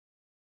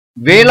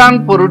வேளாண்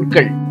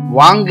பொருட்கள்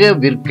வாங்க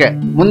விற்க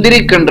முந்திரி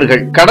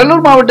கன்றுகள்.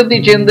 கடலூர்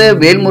மாவட்டத்தைச் சேர்ந்த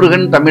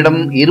வேல்முருகன் தம்மிடம்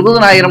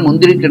 20,000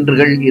 முந்திரி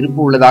கன்றுகள் இருப்பு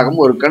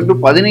உள்ளதாகவும் ஒரு கன்று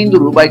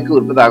 15 ரூபாய்க்கு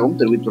விற்பதாகவும்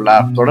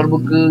தெரிவித்துள்ளார்.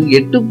 தொடர்புக்கு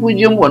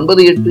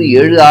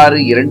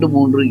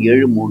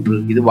 8098762373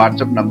 இது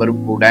வாட்ஸ்அப்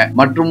நம்பரும் கூட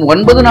மற்றும்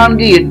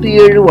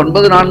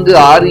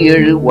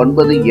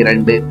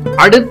 9487946792.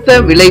 அடுத்த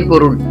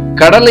விளைபொருள்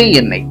கடலை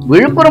எண்ணெய்.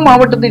 விழுப்புரம்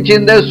மாவட்டத்தைச்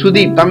சேர்ந்த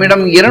சுதீப்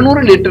தம்மிடம்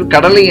 200 லிட்டர்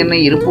கடலை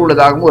எண்ணெய் இருப்பு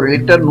உள்ளதாகவும் ஒரு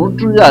லிட்டர்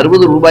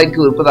 160 ரூபாய்க்கு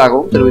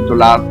விற்பதாகவும்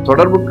தெரிவித்துள்ளார்.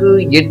 தொடர்புக்கு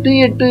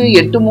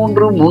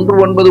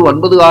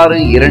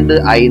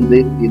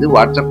 883833999625 இது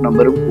வாட்ஸ்அப்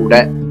நம்பரும் கூட.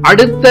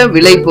 அடுத்த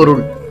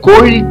விளைபொருள்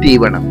கோழி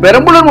தீவனம்.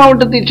 பெரம்பலூர்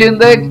மாவட்டத்தைச்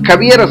சேர்ந்த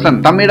கவியரசன்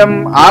தம்மிடம்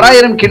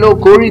 6000 கிலோ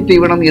கோழி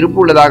தீவனம் இருப்பு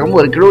உள்ளதாகவும்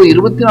ஒரு கிலோ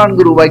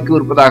 24 ரூபாய்க்கு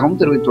விற்பதாகவும்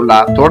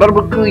தெரிவித்துள்ளார்.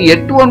 தொடர்புக்கு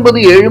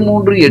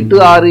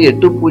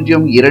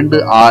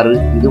 8973868026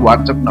 இது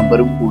வாட்ஸ்அப்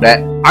நம்பரும் கூட.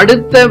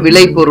 அடுத்த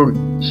விளைபொருள்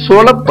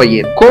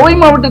சோளப்பயிர். கோவை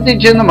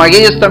மாவட்டத்தைச் சேர்ந்த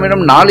மகேஷ்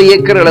தம்மிடம் 4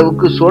 ஏக்கர்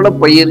அளவுக்கு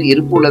சோளப்பயிர்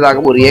இருப்பு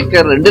உள்ளதாகவும் ஒரு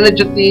ஏக்கர்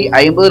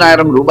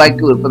 2,50,000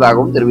 ரூபாய்க்கு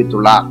விற்பதாகவும்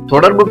தெரிவித்துள்ளார்.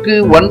 தொடர்புக்கு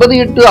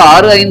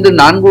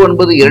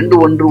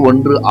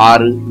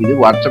 9865492116 இது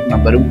வாட்ஸ்அப்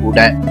நம்பரும் கூட.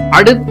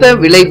 அடுத்த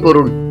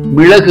விளைபொருள்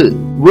மிளகு.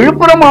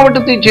 விழுப்புரம்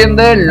மாவட்டத்தைச்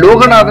சேர்ந்த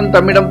லோகநாதன்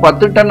தம்மிடம்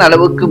 10 டன்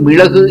அளவுக்கு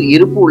மிளகு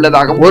இருப்பு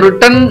உள்ளதாகவும் ஒரு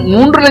டன்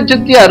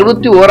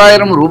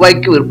 3,61,000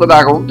 ரூபாய்க்கு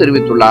விற்பதாகவும்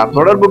தெரிவித்துள்ளார்.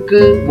 தொடர்புக்கு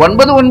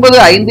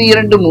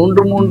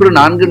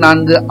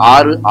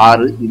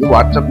 9952334466 இது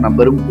வாட்ஸ்அப்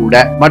நம்பரும் கூட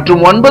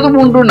மற்றும்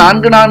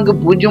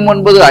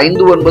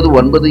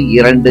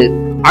 934409959992.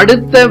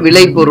 அடுத்த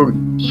விளைபொருள்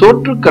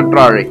சோற்று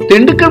கற்றாழை.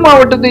 திண்டுக்கல்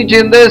மாவட்டத்தைச்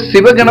சேர்ந்த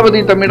சிவகணபதி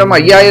தம்மிடம்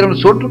 5000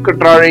 சோற்று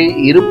கற்றாழை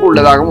இருப்பு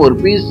உள்ளதாகவும் ஒரு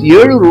பீஸ்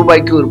 7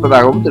 ரூபாய்க்கு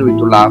விற்பதாகவும்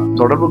தெரிவித்துள்ளார்.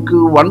 தொடர்புக்கு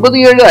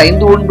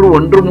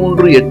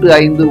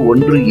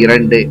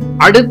 9751138512.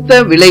 அடுத்த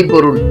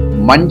விளைபொருள்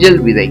மஞ்சள்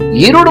விதை.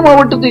 ஈரோடு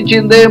மாவட்டத்தைச்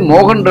சேர்ந்த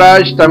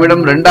மோகன்ராஜ்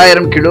தம்மிடம்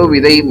 2000 கிலோ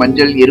விதை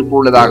மஞ்சள் இருப்பு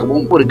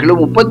உள்ளதாகவும் ஒரு கிலோ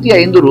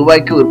 35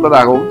 ரூபாய்க்கு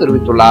விற்பதாகவும்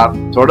தெரிவித்துள்ளார்.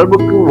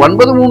 தொடர்புக்கு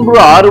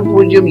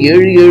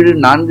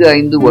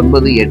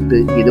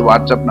 9360774598 இது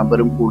வாட்ஸ்அப்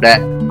நம்பரும் கூட.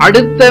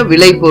 அடுத்த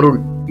விளைபொருள்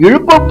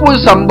இழுப்பப்பூ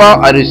சம்பா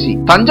அரிசி.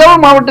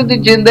 தஞ்சாவூர்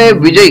மாவட்டத்தைச் சேர்ந்த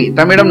விஜய்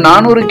தம்மிடம்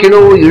 400 கிலோ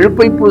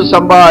இழுப்பைப்பூ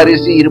சம்பா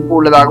அரிசி இருப்பு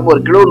உள்ளதாகவும்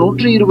ஒரு கிலோ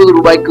 120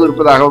 ரூபாய்க்கு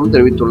விற்பதாகவும்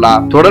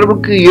தெரிவித்துள்ளார்.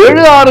 தொடர்புக்கு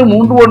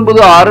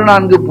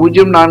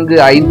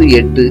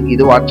 76340458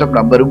 இது வாட்ஸ்அப்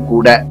நம்பரும்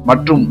கூட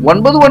மற்றும்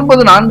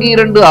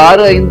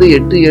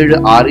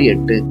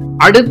 9942658768.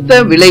 அடுத்த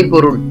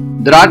விளைபொருள்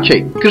திராட்சை.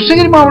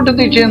 கிருஷ்ணகிரி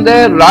மாவட்டத்தைச் சேர்ந்த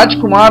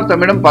ராஜ்குமார்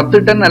தம்மிடம்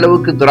 10 டன்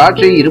அளவுக்கு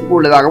திராட்சை இருப்பு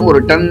உள்ளதாகவும் ஒரு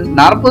டன்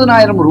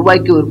 40,000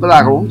 ரூபாய்க்கு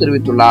விற்பதாகவும்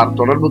தெரிவித்துள்ளார்.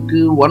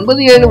 தொடர்புக்கு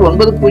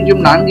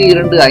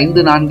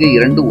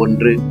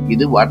 9790425421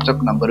 இது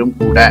வாட்ஸ்அப் நம்பரும்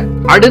கூட.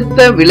 அடுத்த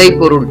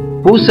விளைபொருள்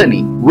பூசணி.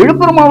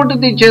 விழுப்புரம்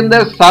மாவட்டத்தைச் சேர்ந்த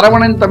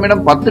சரவணன்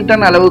தம்மிடம் 10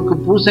 டன் அளவுக்கு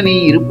பூசணி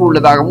இருப்பு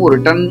உள்ளதாகவும் ஒரு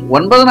டன்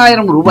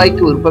 9,000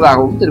 ரூபாய்க்கு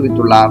விற்பதாகவும்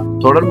தெரிவித்துள்ளார்.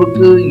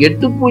 தொடர்புக்கு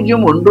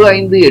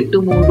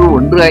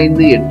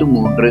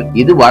 8015831583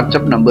 இது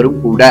வாட்ஸ்அப் நம்பரும்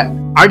கூட.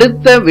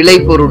 அடுத்த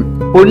விளைபொருள்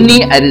பொன்னி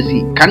அரிசி.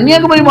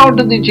 கன்னியாகுமரி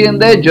மாவட்டத்தைச்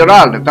சேர்ந்த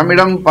ஜெரால்ட்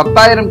தம்மிடம்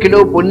 10,000 கிலோ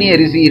பொன்னி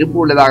அரிசி இருப்பு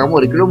உள்ளதாகவும்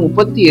ஒரு கிலோ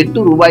 38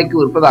 ரூபாய்க்கு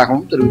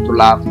விற்பதாகவும்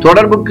தெரிவித்துள்ளார்.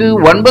 தொடர்புக்கு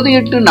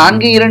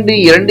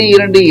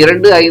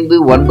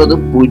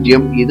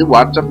 9842222590 இது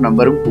வாட்ஸ்அப்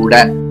நம்பரும் கூட.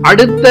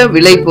 அடுத்த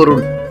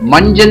விளைபொருள்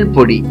மஞ்சள்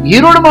பொடி.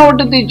 ஈரோடு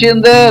மாவட்டத்தைச்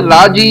சேர்ந்த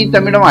ராஜி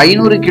தம்மிடம்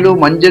 500 கிலோ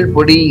மஞ்சள்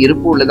பொடி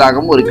இருப்பு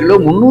உள்ளதாகவும் ஒரு கிலோ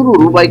 300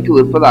 ரூபாய்க்கு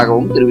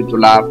விற்பதாகவும்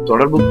தெரிவித்துள்ளார்.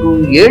 தொடர்புக்கு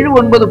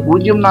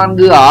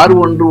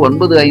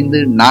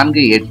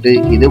 790416199548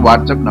 இது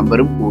வாட்ஸ்அப்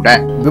நம்பரும் கூட.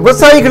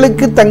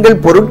 விவசாயிகளுக்கு தங்கள்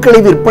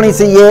பொருட்களை விற்பனை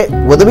செய்ய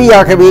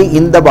உதவியாகவே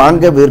இந்த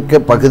வாங்க விற்க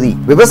பகுதி.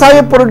 விவசாய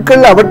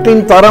பொருட்கள்,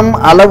 அவற்றின் தரம்,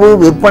 அளவு,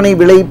 விற்பனை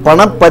விலை, பண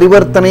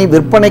பரிவர்த்தனை,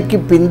 விற்பனைக்கு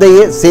பிந்தைய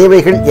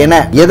சேவைகள் என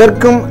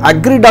எதற்கும்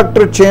அக்ரி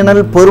டாக்டர்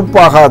சேனல்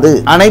பொறுப்பாகாது.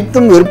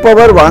 அனைத்தும்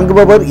விற்பவர்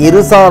வாங்குபவர்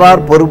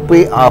இருசாரார்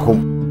பொறுப்பே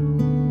ஆகும்.